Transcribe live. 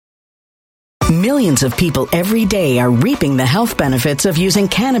Millions of people every day are reaping the health benefits of using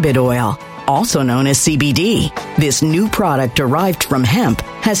cannabis oil, also known as CBD. This new product derived from hemp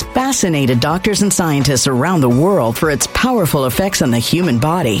has fascinated doctors and scientists around the world for its powerful effects on the human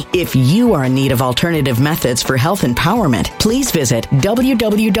body. If you are in need of alternative methods for health empowerment, please visit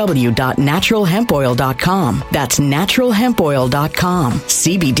www.naturalhempoil.com. That's naturalhempoil.com.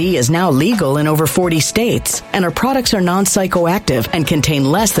 CBD is now legal in over 40 states, and our products are non-psychoactive and contain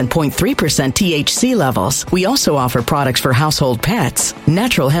less than 0.3% THC levels. We also offer products for household pets.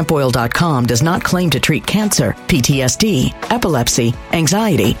 Naturalhempoil.com does not claim to treat cancer, PTSD, epilepsy,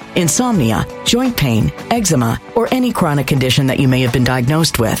 anxiety, insomnia, joint pain, eczema, or any chronic condition that you may have been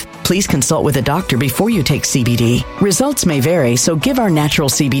diagnosed with. Please consult with a doctor before you take CBD. Results may vary, so give our natural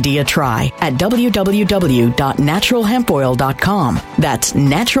CBD a try at www.naturalhempoil.com. That's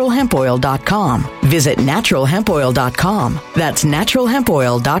naturalhempoil.com. Visit naturalhempoil.com. That's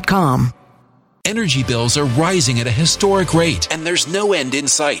naturalhempoil.com. Energy bills are rising at a historic rate, and there's no end in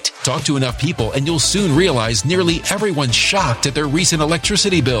sight. Talk to enough people, and you'll soon realize nearly everyone's shocked at their recent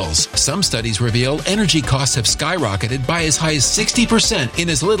electricity bills. Some studies reveal energy costs have skyrocketed by as high as 60% in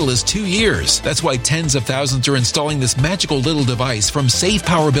as little as 2 years. That's why tens of thousands are installing this magical little device from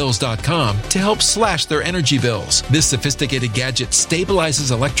SavePowerBills.com to help slash their energy bills. This sophisticated gadget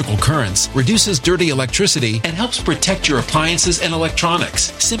stabilizes electrical currents, reduces dirty electricity, and helps protect your appliances and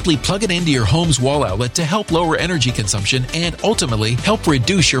electronics. Simply plug it into your home's wall outlet to help lower energy consumption and ultimately help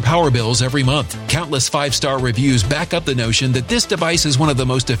reduce your power bills every month. Countless 5-star reviews back up the notion that this device is one of the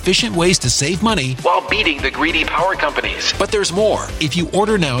most efficient ways to save money while beating the greedy power companies. But there's more. If you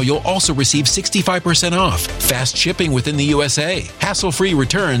order now, you'll also receive 65% off, fast shipping within the USA, hassle-free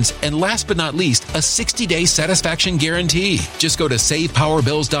returns, and last but not least, a 60-day satisfaction guarantee. Just go to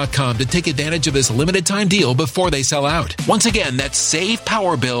SavePowerBills.com to take advantage of this limited time deal before they sell out. Once again, that's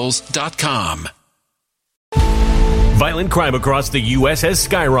SavePowerBills.com. Violent crime across the U.S. has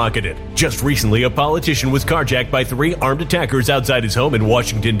skyrocketed. Just recently, a politician was carjacked by 3 armed attackers outside his home in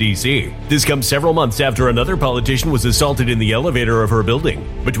Washington, D.C. This comes several months after another politician was assaulted in the elevator of her building.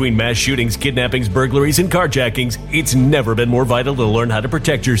 Between mass shootings, kidnappings, burglaries, and carjackings, it's never been more vital to learn how to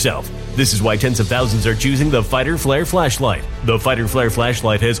protect yourself. This is why tens of thousands are choosing the Fighter Flare flashlight. The Fighter Flare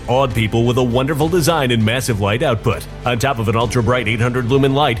flashlight has awed people with a wonderful design and massive light output. On top of an ultra-bright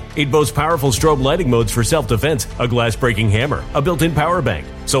 800-lumen light, it boasts powerful strobe lighting modes for self-defense, a glass-breaking hammer, a built-in power bank,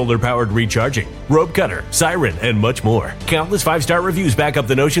 solar-powered recharging, rope cutter, siren, and much more. Countless 5-star reviews back up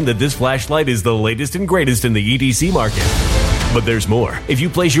the notion that this flashlight is the latest and greatest in the EDC market. But there's more. If you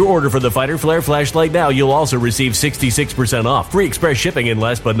place your order for the Fighter Flare flashlight now, you'll also receive 66% off, free express shipping, and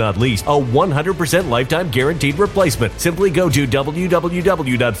last but not least, a 100% lifetime guaranteed replacement. Simply go to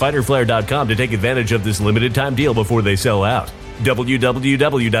www.fighterflare.com to take advantage of this limited time deal before they sell out.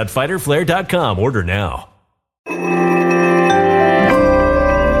 www.fighterflare.com. Order now.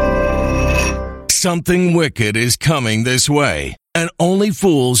 Something wicked is coming this way, and only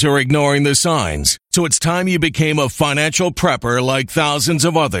fools are ignoring the signs. So it's time you became a financial prepper like thousands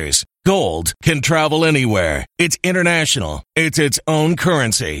of others. Gold can travel anywhere. It's international. It's its own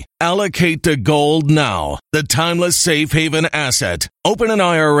currency. Allocate to gold now, the timeless safe haven asset. Open an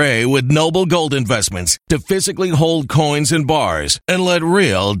IRA with Noble Gold Investments to physically hold coins and bars and let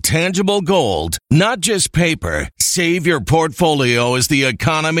real, tangible gold, not just paper, save your portfolio as the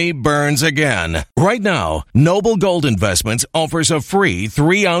economy burns again. Right now, Noble Gold Investments offers a free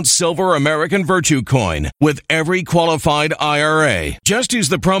 3-ounce silver American Virtue coin with every qualified IRA. Just use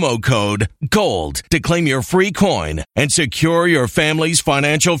the promo code GOLD to claim your free coin and secure your family's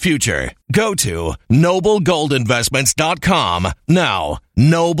financial future. Go to noblegoldinvestments.com now.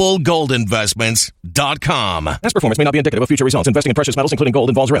 noblegoldinvestments.com. Past performance may not be indicative of future results. Investing in precious metals, including gold,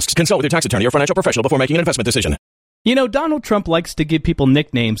 involves risks. Consult with your tax attorney or financial professional before making an investment decision. You know, Donald Trump likes to give people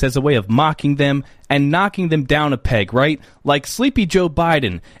nicknames as a way of mocking them and knocking them down a peg, right? Like Sleepy Joe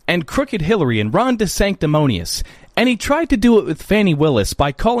Biden and Crooked Hillary and Ron DeSanctimonious. And he tried to do it with Fani Willis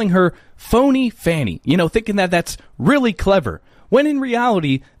by calling her Phony Fanny, you know, thinking that that's really clever. When in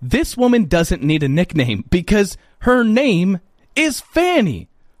reality, this woman doesn't need a nickname because her name is Fanny.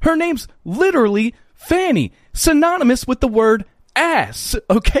 Her name's literally Fanny, synonymous with the word ass.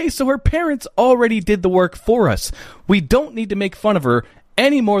 Okay, so her parents already did the work for us. We don't need to make fun of her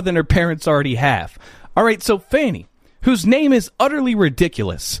any more than her parents already have. All right, so Fanny, whose name is utterly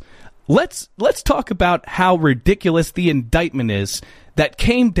ridiculous. Let's talk about how ridiculous the indictment is that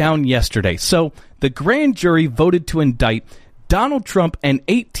came down yesterday. So the grand jury voted to indict Donald Trump and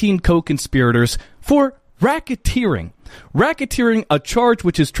 18 co-conspirators for racketeering. Racketeering, a charge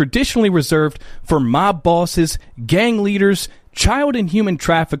which is traditionally reserved for mob bosses, gang leaders, child and human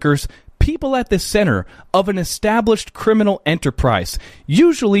traffickers, people at the center of an established criminal enterprise.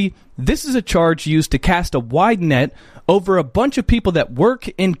 Usually, this is a charge used to cast a wide net over a bunch of people that work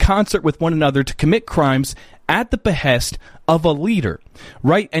in concert with one another to commit crimes at the behest of a leader,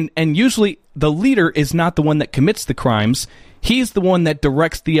 right? And usually the leader is not the one that commits the crimes. He's the one that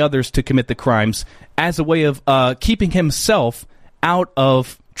directs the others to commit the crimes as a way of keeping himself out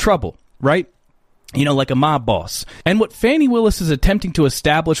of trouble, right? You know, like a mob boss. And what Fani Willis is attempting to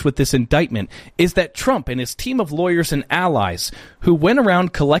establish with this indictment is that Trump and his team of lawyers and allies who went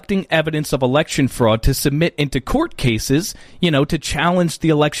around collecting evidence of election fraud to submit into court cases, you know, to challenge the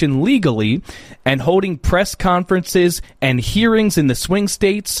election legally, and holding press conferences and hearings in the swing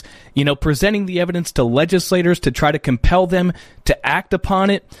states, you know, presenting the evidence to legislators to try to compel them to act upon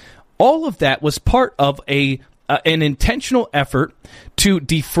it. All of that was part of an intentional effort to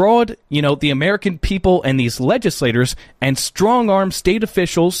defraud, you know, the American people and these legislators and strong-arm state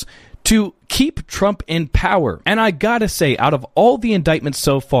officials to keep Trump in power. And I gotta say, out of all the indictments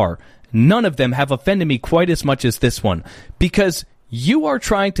so far, none of them have offended me quite as much as this one, because you are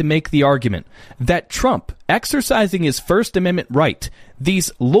trying to make the argument that Trump, exercising his First Amendment right,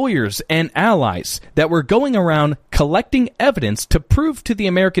 these lawyers and allies that were going around collecting evidence to prove to the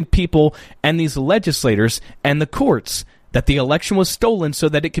American people and these legislators and the courts that the election was stolen so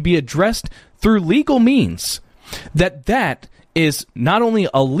that it could be addressed through legal means, that is not only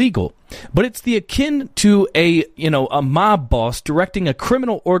illegal, but it's the akin to a mob boss directing a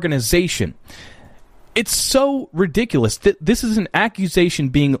criminal organization. It's so ridiculous that this is an accusation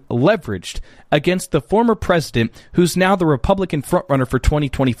being leveraged against the former president, who's now the Republican frontrunner for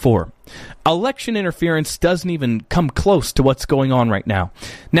 2024. Election interference doesn't even come close to what's going on right now.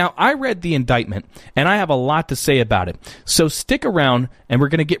 Now, I read the indictment, and I have a lot to say about it. So stick around, and we're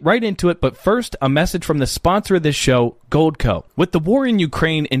going to get right into it. But first, a message from the sponsor of this show, Goldco. With the war in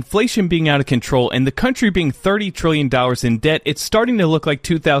Ukraine, inflation being out of control, and the country being $30 trillion in debt, it's starting to look like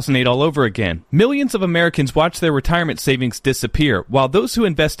 2008 all over again. Millions of Americans watch their retirement savings disappear, while those who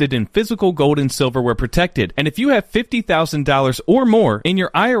invested in physical gold and silver were protected. And if you have $50,000 or more in your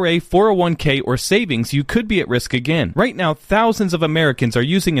IRA, 401k, or savings, you could be at risk again. Right now, thousands of Americans are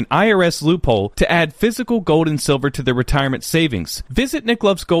using an IRS loophole to add physical gold and silver to their retirement savings. Visit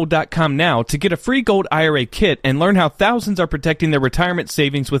nicklovesgold.com now to get a free gold IRA kit and learn how thousands are protecting their retirement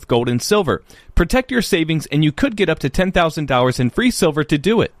savings with gold and silver. Protect your savings, and you could get up to $10,000 in free silver to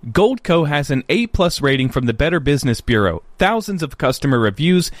do it. Goldco has an A+ rating from the Better Business Bureau, thousands of customer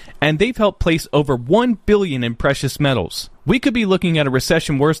reviews, and they've helped place over $1 billion in precious metals. We could be looking at a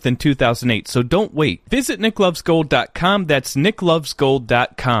recession worse than 2008, so don't wait. Visit nicklovesgold.com. That's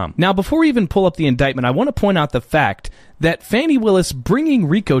nicklovesgold.com. Now, before we even pull up the indictment, I want to point out the fact that Fani Willis bringing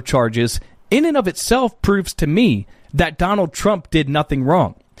RICO charges in and of itself proves to me that Donald Trump did nothing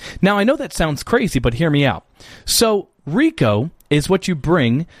wrong. Now, I know that sounds crazy, but hear me out. So, RICO is what you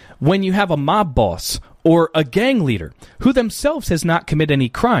bring when you have a mob boss or a gang leader who themselves has not committed any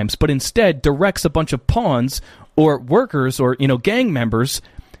crimes, but instead directs a bunch of pawns or workers or, gang members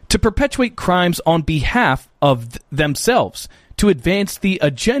to perpetuate crimes on behalf of themselves to advance the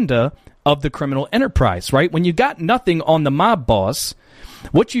agenda of the criminal enterprise, right? When you got nothing on the mob boss,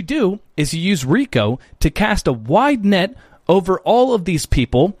 what you do is you use RICO to cast a wide net over all of these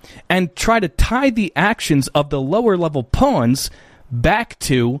people and try to tie the actions of the lower level pawns back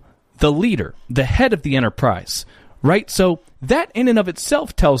to the leader, the head of the enterprise, right? So that in and of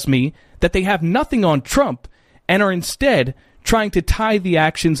itself tells me that they have nothing on Trump and are instead trying to tie the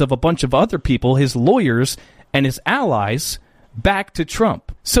actions of a bunch of other people, his lawyers and his allies, back to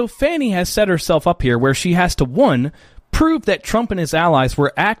Trump. So Fani has set herself up here where she has to, one, prove that Trump and his allies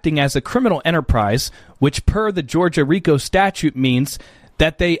were acting as a criminal enterprise, which per the Georgia RICO statute means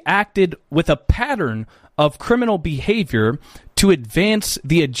that they acted with a pattern of criminal behavior to advance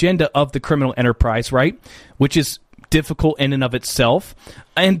the agenda of the criminal enterprise, right? Which is difficult in and of itself.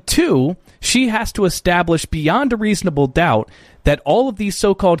 And two, she has to establish beyond a reasonable doubt that all of these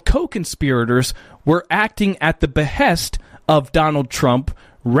so-called co-conspirators were acting at the behest of Donald Trump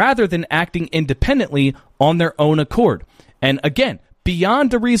rather than acting independently on their own accord. And again,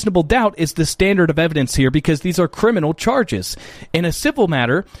 beyond a reasonable doubt is the standard of evidence here because these are criminal charges. In a civil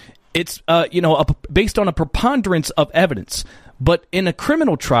matter, it's based on a preponderance of evidence. But in a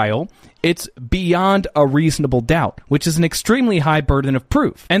criminal trial, it's beyond a reasonable doubt, which is an extremely high burden of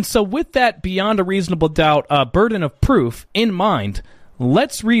proof. And so with that beyond a reasonable doubt burden of proof in mind,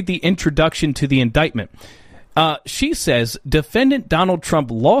 let's read the introduction to the indictment. She says, defendant Donald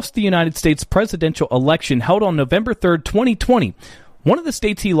Trump lost the United States presidential election held on November 3rd, 2020. One of the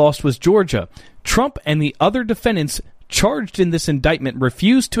states he lost was Georgia. Trump and the other defendants charged in this indictment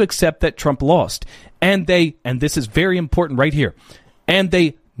refused to accept that Trump lost. And this is very important right here, and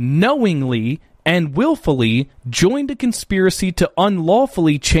they knowingly and willfully joined a conspiracy to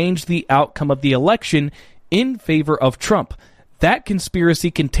unlawfully change the outcome of the election in favor of Trump. That conspiracy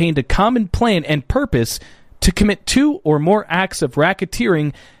contained a common plan and purpose to commit 2 or more acts of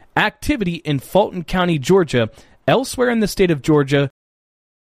racketeering activity in Fulton County, Georgia, elsewhere in the state of Georgia.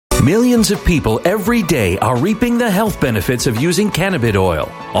 Millions of people every day are reaping the health benefits of using cannabis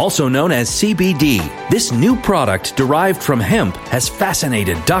oil, also known as CBD. This new product derived from hemp has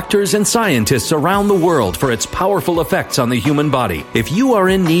fascinated doctors and scientists around the world for its powerful effects on the human body. If you are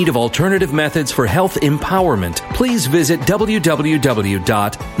in need of alternative methods for health empowerment, please visit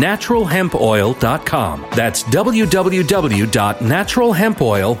www.naturalhempoil.com. That's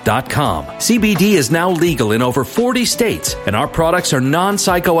www.naturalhempoil.com. CBD is now legal in over 40 states, and our products are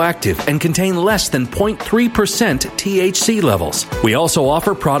non-psychoactive and contain less than 0.3% THC levels. We also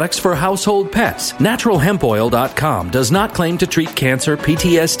offer products for household pets. NaturalHempOil.com does not claim to treat cancer,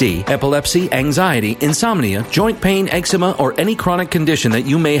 PTSD, epilepsy, anxiety, insomnia, joint pain, eczema, or any chronic condition that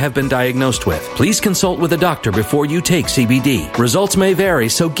you may have been diagnosed with. Please consult with a doctor before you take CBD. Results may vary,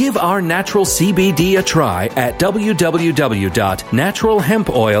 so give our natural CBD a try at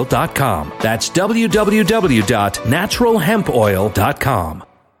www.naturalhempoil.com. That's www.naturalhempoil.com.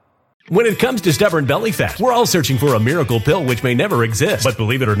 When it comes to stubborn belly fat, we're all searching for a miracle pill which may never exist. But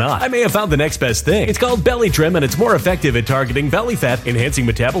believe it or not, I may have found the next best thing. It's called Belly Trim, and it's more effective at targeting belly fat, enhancing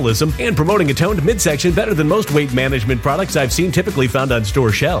metabolism, and promoting a toned midsection better than most weight management products I've seen typically found on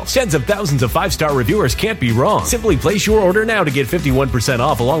store shelves. Tens of thousands of 5-star reviewers can't be wrong. Simply place your order now to get 51%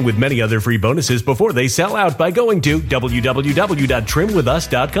 off along with many other free bonuses before they sell out by going to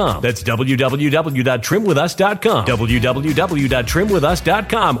www.trimwithus.com. That's www.trimwithus.com.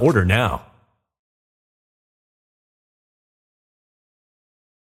 www.trimwithus.com. Order now.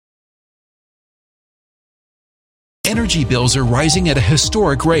 Energy bills are rising at a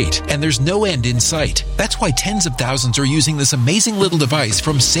historic rate, and there's no end in sight. That's why tens of thousands are using this amazing little device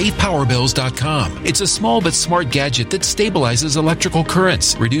from SavePowerBills.com. It's a small but smart gadget that stabilizes electrical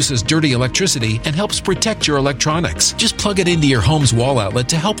currents, reduces dirty electricity, and helps protect your electronics. Just plug it into your home's wall outlet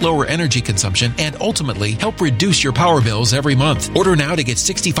to help lower energy consumption and ultimately help reduce your power bills every month. Order now to get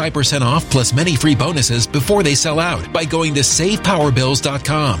 65% off plus many free bonuses before they sell out by going to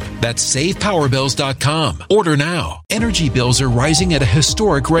SavePowerBills.com. That's SavePowerBills.com. Order now. Energy bills are rising at a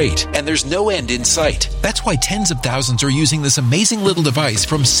historic rate, and there's no end in sight. That's why tens of thousands are using this amazing little device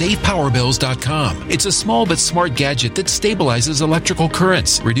from SavePowerBills.com. It's a small but smart gadget that stabilizes electrical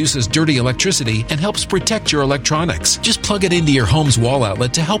currents, reduces dirty electricity, and helps protect your electronics. Just plug it into your home's wall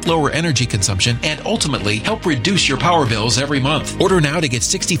outlet to help lower energy consumption and ultimately help reduce your power bills every month. Order now to get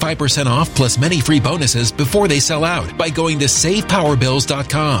 65% off plus many free bonuses before they sell out by going to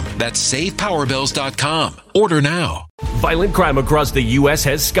SavePowerBills.com. That's SavePowerBills.com. Order now. Violent crime across the U.S.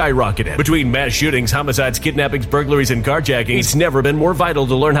 has skyrocketed. Between mass shootings, homicides, kidnappings, burglaries, and carjackings, it's never been more vital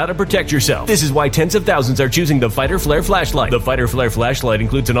to learn how to protect yourself. This is why tens of thousands are choosing the Fighter Flare flashlight. The Fighter Flare flashlight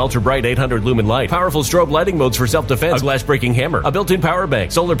includes an ultra-bright 800 lumen light, powerful strobe lighting modes for self-defense, a glass-breaking hammer, a built-in power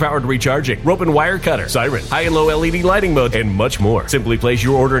bank, solar-powered recharging, rope and wire cutter, siren, high and low LED lighting mode, and much more. Simply place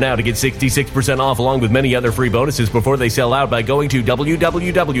your order now to get 66% off along with many other free bonuses before they sell out by going to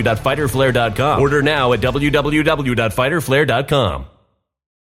www.fighterflare.com. Order now at www.fighterflare.com.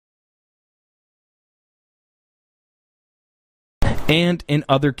 And in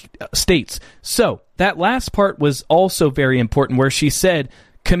other states. So that last part was also very important, where she said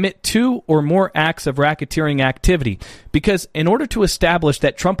commit 2 or more acts of racketeering activity, because in order to establish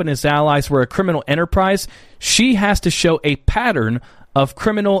that Trump and his allies were a criminal enterprise, she has to show a pattern of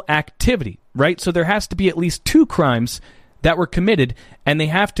criminal activity, right? So there has to be at least 2 crimes that were committed, and they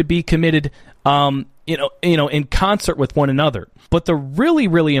have to be committed in concert with one another. But the really,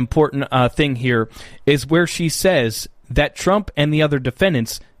 really important thing here is where she says that Trump and the other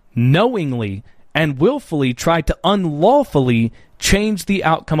defendants knowingly and willfully tried to unlawfully change the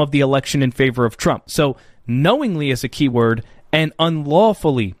outcome of the election in favor of Trump. So knowingly is a key word, and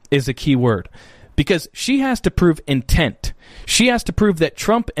unlawfully is a key word, because she has to prove intent. She has to prove that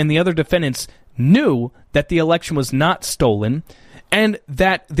Trump and the other defendants knew that the election was not stolen, and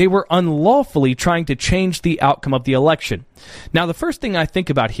that they were unlawfully trying to change the outcome of the election. Now, the first thing I think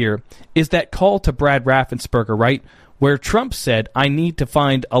about here is that call to Brad Raffensperger, right, where Trump said, I need to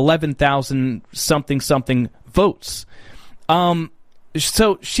find 11,000 something votes.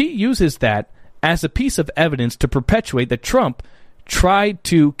 So she uses that as a piece of evidence to perpetuate that Trump tried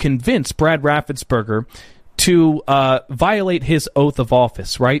to convince Brad Raffensperger to violate his oath of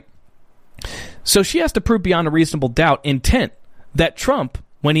office, right? So she has to prove beyond a reasonable doubt intent that Trump,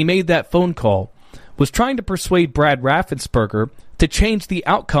 when he made that phone call, was trying to persuade Brad Raffensperger to change the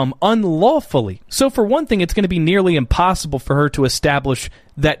outcome unlawfully. So for one thing, it's going to be nearly impossible for her to establish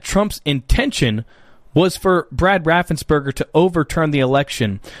that Trump's intention was for Brad Raffensperger to overturn the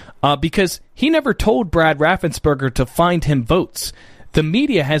election because he never told Brad Raffensperger to find him votes. The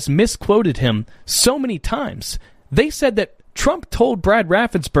media has misquoted him so many times. They said that Trump told Brad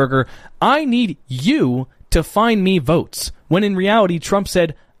Raffensperger, I need you to find me votes, when in reality Trump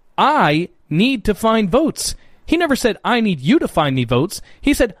said, I need to find votes. He never said, I need you to find me votes.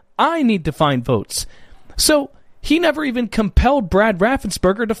 He said, I need to find votes. So he never even compelled Brad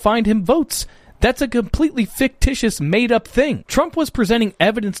Raffensperger to find him votes. That's a completely fictitious, made-up thing. Trump was presenting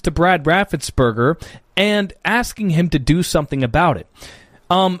evidence to Brad Raffensperger and asking him to do something about it.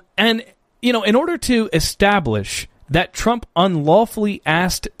 And, you know, in order to establish that Trump unlawfully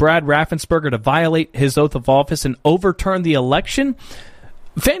asked Brad Raffensperger to violate his oath of office and overturn the election,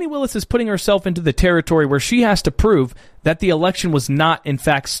 Fani Willis is putting herself into the territory where she has to prove that the election was not, in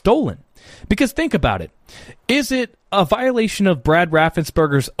fact, stolen. Because think about it. Is it a violation of Brad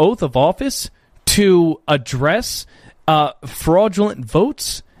Raffensperger's oath of office to address fraudulent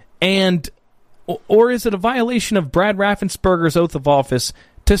votes? Or is it a violation of Brad Raffensperger's oath of office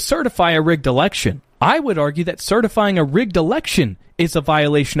to certify a rigged election? I would argue that certifying a rigged election is a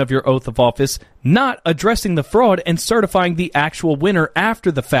violation of your oath of office, not addressing the fraud and certifying the actual winner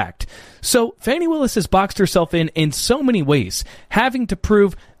after the fact. So Fani Willis has boxed herself in so many ways, having to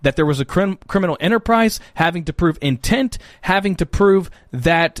prove that there was a criminal enterprise, having to prove intent, having to prove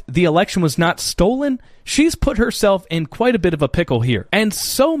that the election was not stolen. She's put herself in quite a bit of a pickle here. And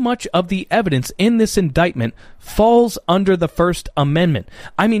so much of the evidence in this indictment falls under the First Amendment.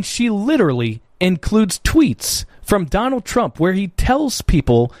 I mean, she literally includes tweets from Donald Trump where he tells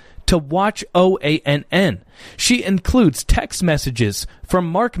people to watch OANN. She includes text messages from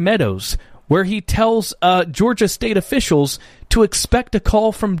Mark Meadows where he tells Georgia state officials to expect a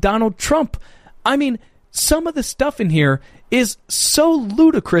call from Donald Trump. I mean, some of the stuff in here is so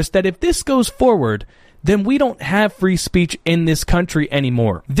ludicrous that if this goes forward, then we don't have free speech in this country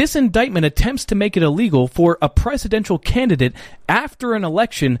anymore. This indictment attempts to make it illegal for a presidential candidate after an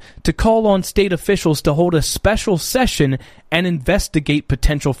election to call on state officials to hold a special session and investigate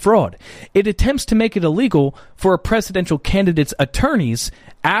potential fraud. It attempts to make it illegal for a presidential candidate's attorneys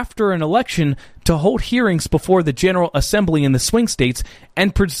after an election to hold hearings before the General Assembly in the swing states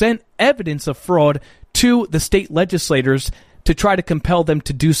and present evidence of fraud to the state legislators to try to compel them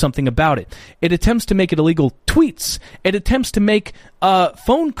to do something about it. It attempts to make it illegal tweets. It attempts to make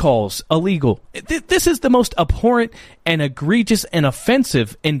phone calls illegal. This is the most abhorrent and egregious and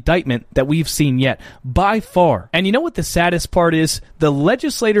offensive indictment that we've seen yet, by far. And you know what the saddest part is? The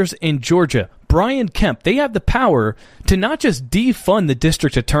legislators in Georgia, Brian Kemp, they have the power to not just defund the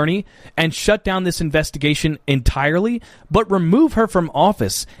district attorney and shut down this investigation entirely, but remove her from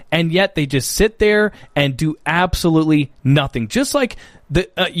office. And yet they just sit there and do absolutely nothing. Just like the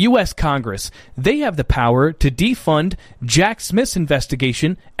U.S. Congress, they have the power to defund Jack Smith's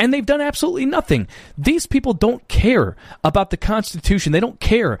investigation, and they've done absolutely nothing. These people don't care about the Constitution. They don't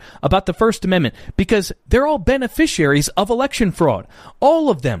care about the First Amendment because they're all beneficiaries of election fraud. All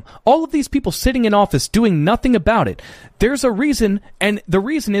of them. All of these people sitting in office doing nothing about it. There's a reason, and the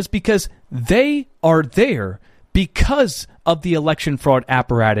reason is because they are there because of the election fraud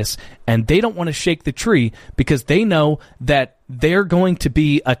apparatus, and they don't want to shake the tree because they know that they're going to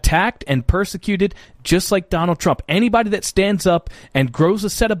be attacked and persecuted just like Donald Trump. Anybody that stands up and grows a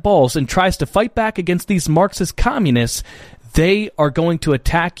set of balls and tries to fight back against these Marxist communists, they are going to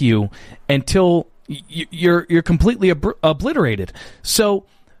attack you until you're completely obliterated. So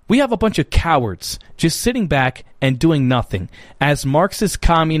we have a bunch of cowards just sitting back and doing nothing as Marxist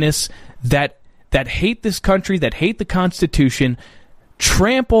communists that hate this country, that hate the Constitution,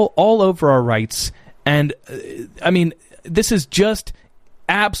 trample all over our rights. And, I mean, this is just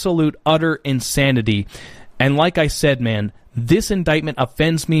absolute, utter insanity. And like I said, man, this indictment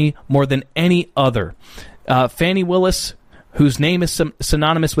offends me more than any other. Fani Willis, whose name is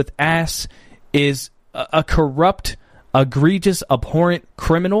synonymous with ass, is a corrupt, egregious, abhorrent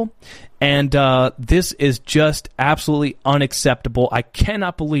criminal. And this is just absolutely unacceptable. I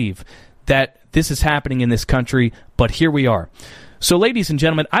cannot believe that this is happening in this country, but here we are. So, ladies and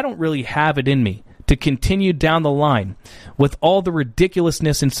gentlemen, I don't really have it in me to continue down the line with all the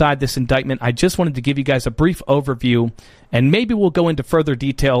ridiculousness inside this indictment. I just wanted to give you guys a brief overview, and maybe we'll go into further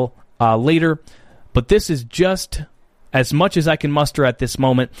detail later, but this is just as much as I can muster at this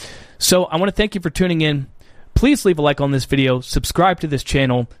moment. So I want to thank you for tuning in. Please leave a like on this video, subscribe to this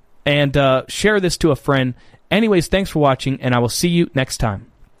channel, and share this to a friend. Anyways, thanks for watching, and I will see you next time.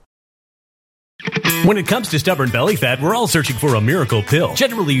 When it comes to stubborn belly fat, we're all searching for a miracle pill.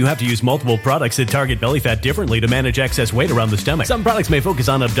 Generally, you have to use multiple products that target belly fat differently to manage excess weight around the stomach. Some products may focus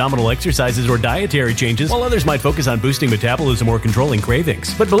on abdominal exercises or dietary changes, while others might focus on boosting metabolism or controlling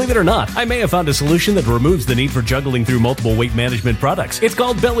cravings. But believe it or not, I may have found a solution that removes the need for juggling through multiple weight management products. It's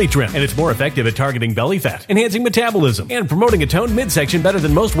called Belly Trim, and it's more effective at targeting belly fat, enhancing metabolism, and promoting a toned midsection better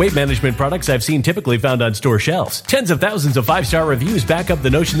than most weight management products I've seen typically found on store shelves. Tens of thousands of 5-star reviews back up the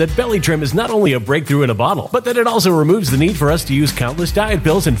notion that Belly Trim is not only a breakthrough in a bottle, but that it also removes the need for us to use countless diet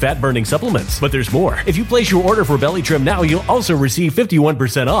pills and fat-burning supplements. But there's more. If you place your order for Belly Trim now, you'll also receive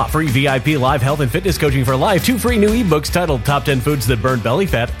 51% off, free VIP live health and fitness coaching for life, 2 free new ebooks titled Top 10 Foods That Burn Belly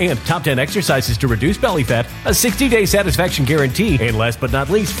Fat and Top 10 Exercises to Reduce Belly Fat, a 60-day satisfaction guarantee, and last but not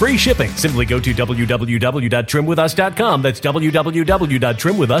least, free shipping. Simply go to www.trimwithus.com. That's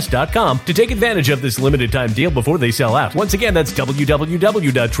www.trimwithus.com to take advantage of this limited time deal before they sell out. Once again, that's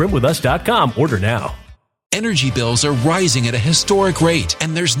www.trimwithus.com. Order now. Energy bills are rising at a historic rate,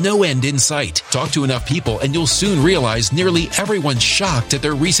 and there's no end in sight. Talk to enough people, and you'll soon realize nearly everyone's shocked at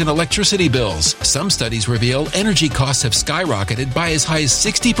their recent electricity bills. Some studies reveal energy costs have skyrocketed by as high as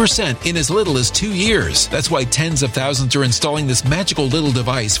 60% in as little as 2 years. That's why tens of thousands are installing this magical little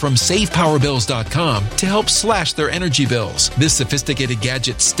device from SavePowerBills.com to help slash their energy bills. This sophisticated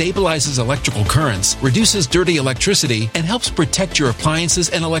gadget stabilizes electrical currents, reduces dirty electricity, and helps protect your appliances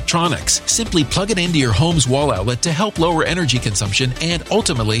and electronics. Simply plug it into your home's wall outlet to help lower energy consumption and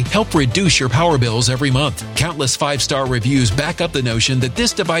ultimately help reduce your power bills every month. Countless 5-star reviews back up the notion that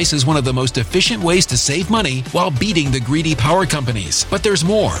this device is one of the most efficient ways to save money while beating the greedy power companies. But there's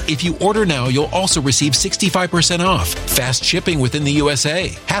more. If you order now, you'll also receive 65% off, fast shipping within the USA,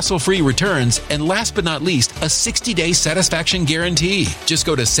 hassle-free returns, and last but not least, a 60-day satisfaction guarantee. Just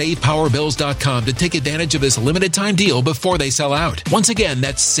go to SavePowerBills.com to take advantage of this limited time deal before they sell out. Once again,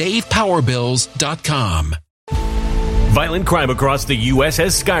 that's SavePowerBills.com. Violent crime across the U.S.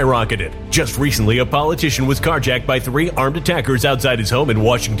 has skyrocketed. Just recently, a politician was carjacked by 3 armed attackers outside his home in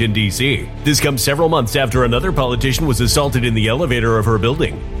Washington, D.C. This comes several months after another politician was assaulted in the elevator of her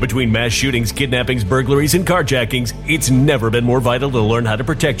building. Between mass shootings, kidnappings, burglaries, and carjackings, it's never been more vital to learn how to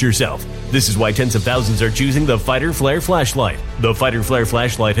protect yourself. This is why tens of thousands are choosing the Fighter Flare flashlight. The Fighter Flare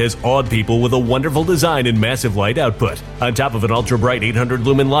flashlight has awed people with a wonderful design and massive light output. On top of an ultra-bright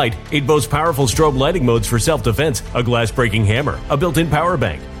 800-lumen light, it boasts powerful strobe lighting modes for self-defense, a glass-breaking hammer, a built-in power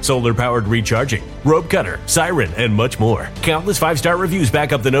bank, solar-powered recharging, rope cutter, siren, and much more. Countless 5-star reviews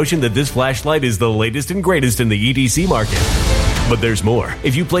back up the notion that this flashlight is the latest and greatest in the EDC market. But there's more.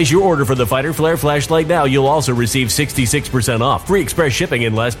 If you place your order for the Fighter Flare flashlight now, you'll also receive 66% off, free express shipping,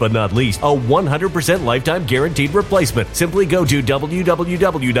 and last but not least, a 100% lifetime guaranteed replacement. Simply go to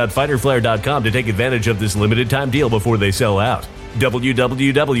www.fighterflare.com to take advantage of this limited time deal before they sell out.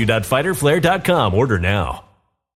 www.fighterflare.com. Order now.